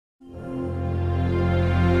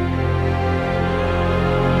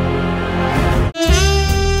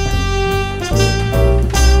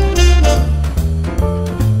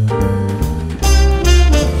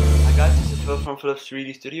Phillips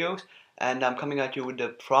 3D Studios, and I'm coming at you with the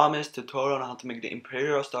promised tutorial on how to make the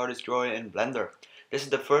Imperial Star Destroyer in Blender. This is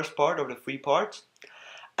the first part of the 3 parts,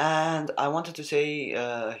 and I wanted to say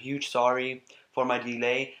a huge sorry for my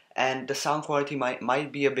delay, and the sound quality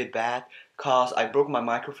might be a bit bad cause I broke my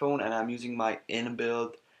microphone and I'm using my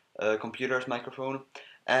inbuilt computer's microphone,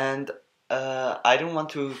 and I don't want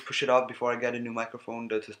to push it off before I get a new microphone,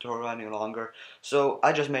 the tutorial any longer, so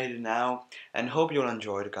I just made it now and hope you'll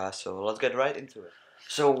enjoy it, guys. So let's get right into it.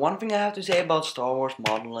 So one thing I have to say about Star Wars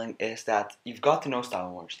modeling is that you've got to know Star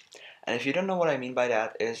Wars, and if you don't know what I mean by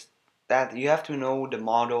that is that you have to know the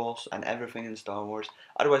models and everything in Star Wars,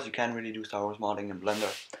 otherwise you can't really do Star Wars modeling in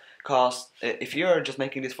Blender. Cause if you're just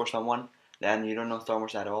making this for someone, then you don't know Star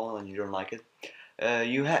Wars at all and you don't like it,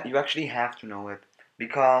 you actually have to know it,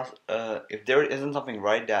 because if there isn't something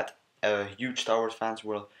right that huge Star Wars fans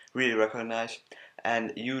will really recognize,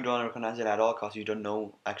 and you don't recognize it at all because you don't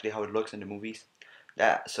know actually how it looks in the movies,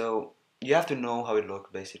 so you have to know how it looks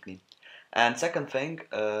basically. And second thing,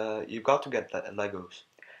 you've got to get Legos.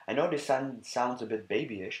 I know this sounds a bit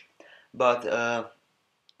babyish, but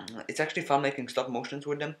it's actually fun making stop motions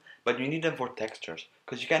with them, but you need them for textures,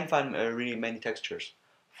 because you can't find really many textures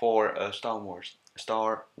for Star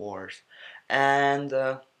Wars. And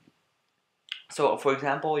so for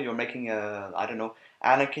example, you're making a, I don't know,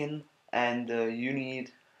 Anakin, and you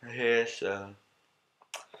need his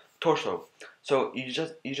torso. So you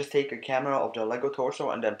just take a camera of the Lego torso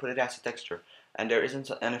and then put it as a texture, and there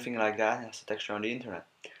isn't anything like that as a texture on the internet.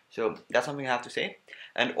 So that's something I have to say.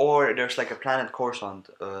 And or there's like a planet Coruscant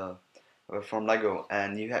from Lego,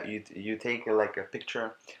 and you take like a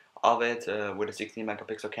picture of it with a 16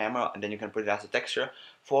 megapixel camera, and then you can put it as a texture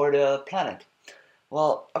for the planet.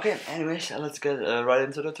 Well, okay, anyways, let's get right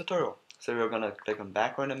into the tutorial. So we're gonna click on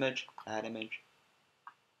background image, add image,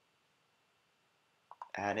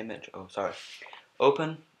 oh sorry,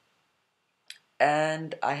 open,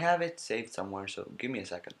 and I have it saved somewhere, so give me a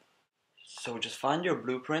second. So just find your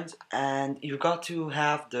blueprint, and you've got to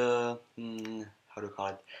have the, how do you call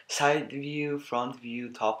it, side view, front view,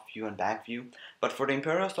 top view, and back view. But for the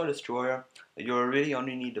Imperial Star Destroyer, you really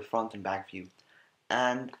only need the front and back view.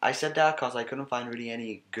 And I said that because I couldn't find really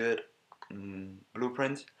any good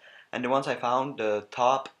blueprints, and the ones I found, the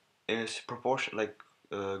top is proportion, like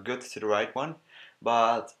good to the right one,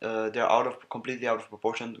 but they're completely out of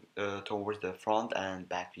proportion towards the front and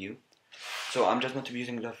back view. So I'm just going to be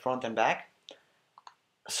using the front and back.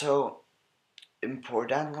 So import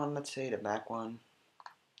that one, let's say the back one,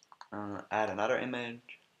 add another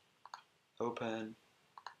image, open,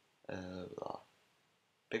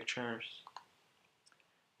 pictures,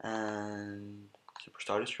 and Super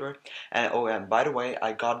Star Destroyer. And oh, and by the way,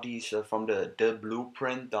 I got these from the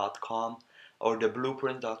theblueprint.com or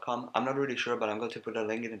theblueprint.com. I'm not really sure, but I'm going to put a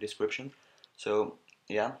link in the description. So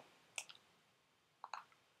yeah,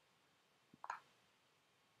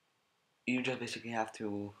 you just basically have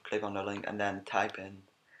to click on the link and then type in.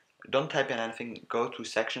 Don't type in anything. Go to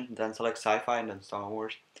section, then select sci-fi and then Star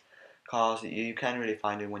Wars, cause you can't really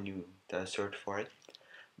find it when you search for it.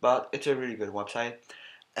 But it's a really good website.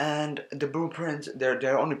 And the blueprints,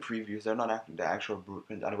 they're only previews, they're not the actual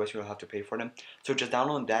blueprint, otherwise you'll have to pay for them. So just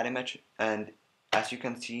download that image, and as you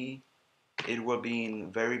can see, it will be in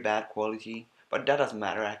very bad quality, but that doesn't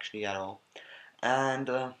matter actually at all. And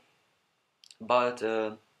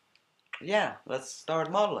yeah, let's start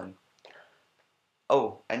modeling.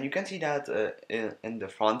 Oh, and you can see that in the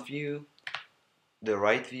front view, the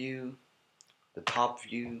right view, the top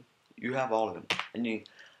view, you have all of them. And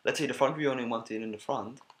let's say the front view only wants it in the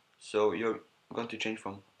front, so you're going to change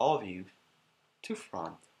from all views to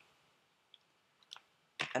front.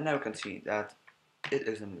 And now you can see that it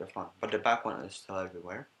is in the front, but the back one is still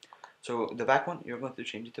everywhere. So the back one, you're going to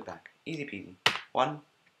change it to back. Easy peasy.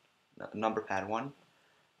 Number pad 1.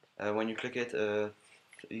 When you click it,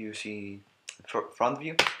 you see front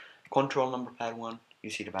view. Control number pad 1, you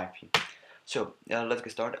see the back view. So let's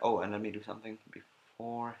get started. Oh, and let me do something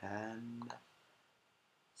beforehand.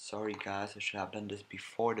 Sorry guys, I should have done this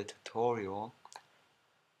before the tutorial,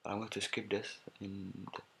 but I'm going to skip this and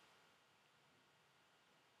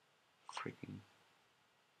freaking.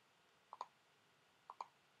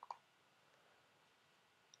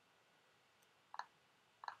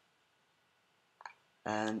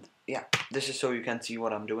 And yeah, this is so you can see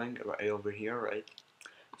what I'm doing right over here, right?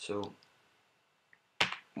 So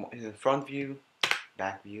front view,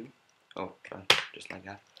 back view. Oh, just like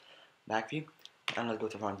that. Back view, and let's go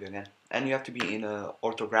to front view again. And you have to be in a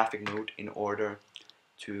orthographic mode in order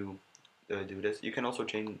to do this. You can also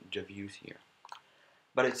change the views here,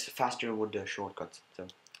 but it's faster with the shortcuts. So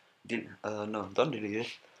no, don't delete it.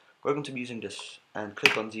 we're going to be using this, and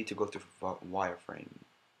click on Z to go to wireframe.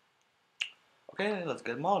 Okay, let's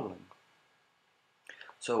get modeling.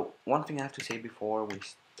 So one thing I have to say before we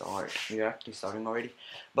start, we're actually starting already,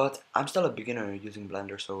 but I'm still a beginner using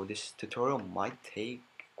Blender, so this tutorial might take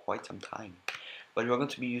quite some time. But we're going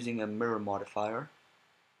to be using a mirror modifier.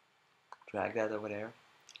 Drag that over there.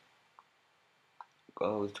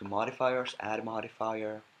 Go to modifiers, add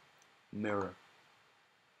modifier, mirror.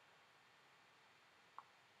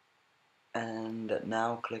 And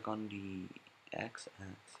now click on the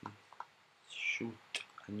x-axis. Shoot,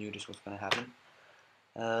 I knew this was gonna happen.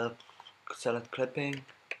 Select clipping,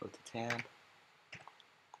 go to tab.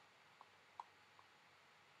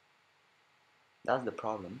 That's the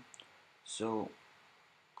problem. So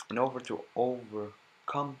in order to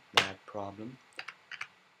overcome that problem,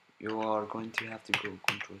 you are going to have to go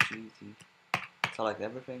Ctrl C, select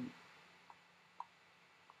everything,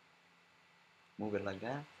 move it like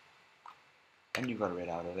that, and you got rid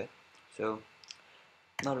out of it. So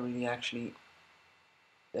not really actually.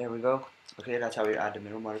 There we go. Okay, that's how you add the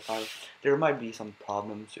mirror modifier. There might be some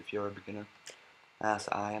problems if you're a beginner, as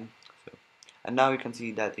I am. So, and now you can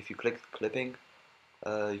see that if you click clipping,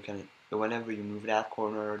 you can, whenever you move that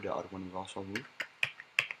corner, the other one will also move.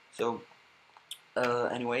 So,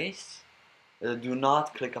 anyways, do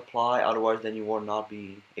not click apply, otherwise then you will not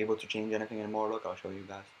be able to change anything anymore. Look, I'll show you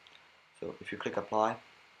guys. So if you click apply,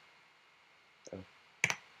 then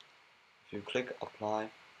you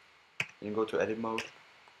go to edit mode,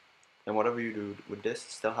 and whatever you do with this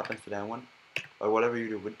still happens to that one, or whatever you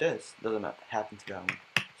do with this doesn't happen to that one.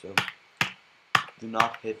 So do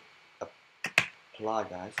not hit apply,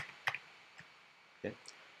 guys. Okay,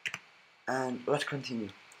 and let's continue.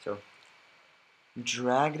 So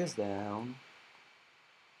drag this down,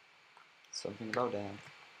 something about that.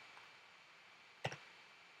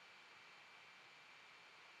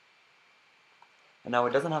 And now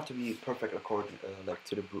it doesn't have to be perfect according like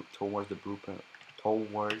to the towards the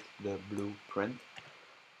blueprint.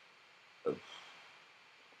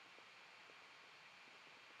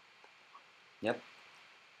 Yep,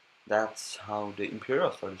 that's how the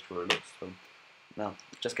Imperial Star Destroyer looks. So no,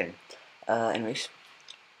 just kidding. Anyways,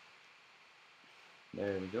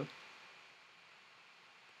 there we go.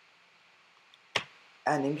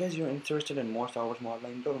 And in case you're interested in more Star Wars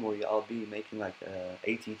modeling, don't worry, I'll be making like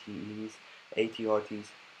ATTEs, ATRTs,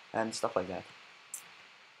 and stuff like that.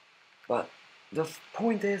 But the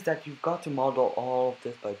point is that you've got to model all of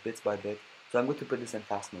this by bits by bit, so I'm going to put this in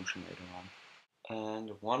fast motion later on.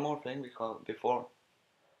 And one more thing, because before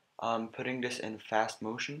I'm putting this in fast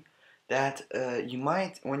motion, that you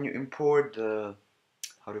might, when you import the,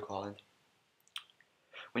 how to call it,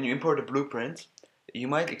 when you import the blueprint, you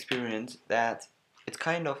might experience that it's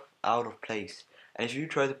kind of out of place. And if you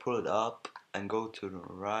try to pull it up and go to the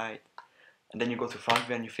right, and then you go to front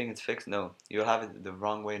view and you think it's fixed, no, you'll have it the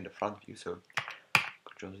wrong way in the front view. So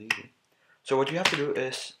Control Z. So what you have to do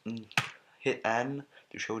is hit N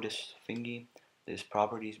to show this thingy, this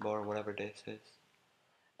properties bar, whatever this is,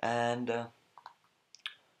 and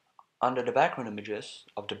under the background images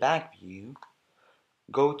of the back view,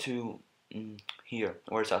 go to here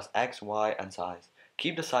where it says X, Y, and size.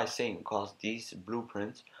 Keep the size same because these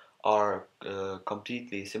blueprints are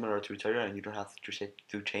completely similar to each other and you don't have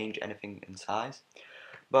to change anything in size.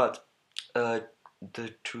 But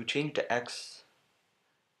to change the X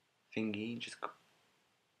thingy, just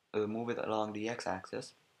move it along the X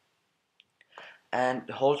axis and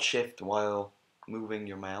hold shift while moving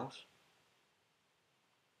your mouse.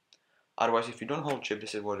 Otherwise, if you don't hold shift,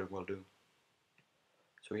 this is what it will do.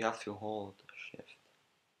 So you have to hold shift.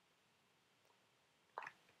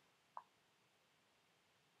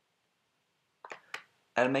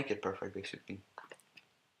 And make it perfect, basically.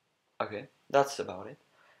 Okay, that's about it.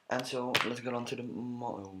 And so let's get on to the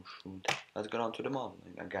let's get on to the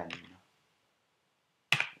modeling again.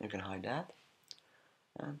 You can hide that.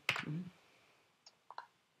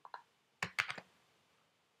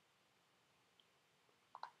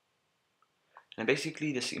 And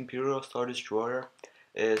basically, this Imperial Star Destroyer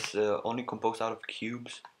is only composed out of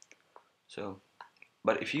cubes. So,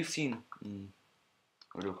 but if you've seen,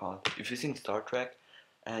 what do you call it? If you've seen Star Trek,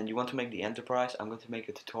 and you want to make the Enterprise, I'm going to make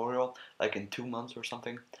a tutorial, like in 2 months or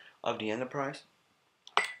something, of the Enterprise.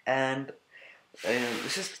 And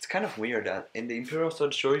it's kind of weird that in the Imperial Star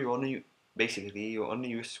Destroyer you only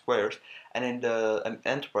use squares, and in the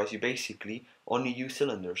Enterprise you basically only use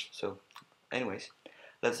cylinders. So, anyways,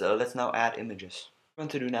 let's now add images. What I'm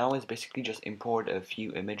going to do now is basically just import a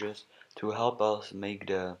few images to help us make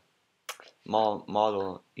the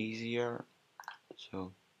model easier.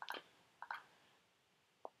 So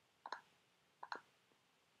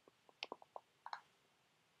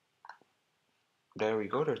there we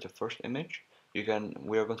go, there's the first image. We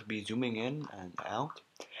are going to be zooming in and out.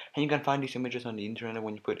 And you can find these images on the internet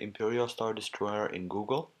when you put Imperial Star Destroyer in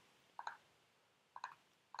Google.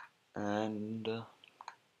 And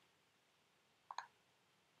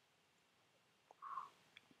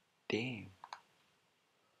damn,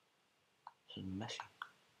 this is messy.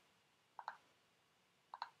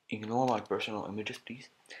 Ignore my personal images, please.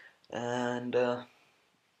 And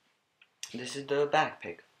this is the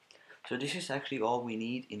backpack. So this is actually all we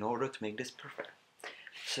need in order to make this perfect.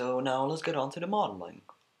 So now let's get on to the modeling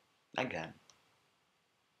again.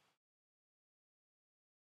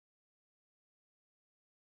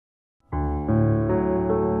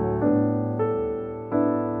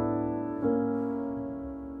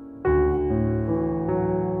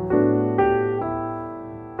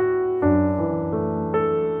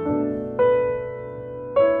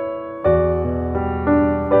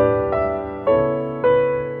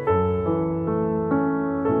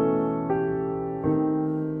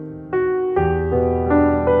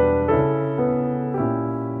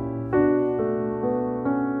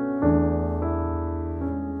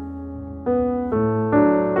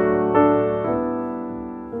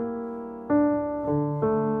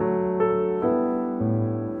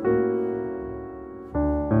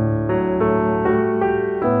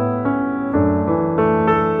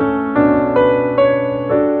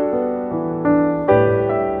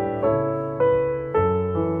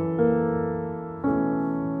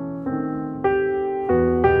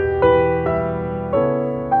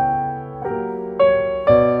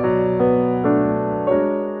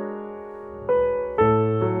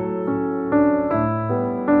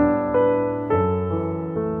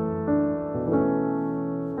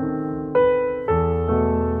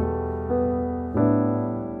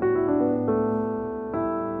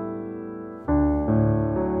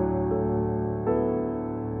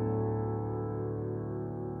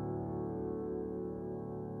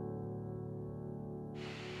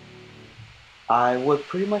 I would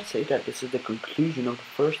pretty much say that this is the conclusion of the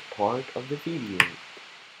first part of the video.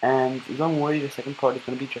 And don't worry, the second part is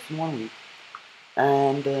going to be just in 1 week.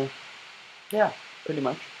 And yeah, pretty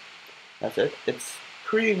much. That's it. It's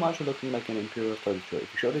pretty much looking like an Imperial Star Destroyer.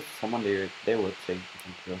 If you show this to someone, they would say it's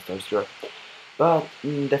an Imperial Star Destroyer. But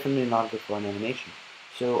definitely not good for an animation.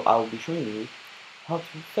 So I'll be showing you how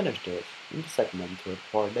to finish this in the second editor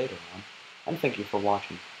part later on. And thank you for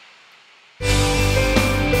watching.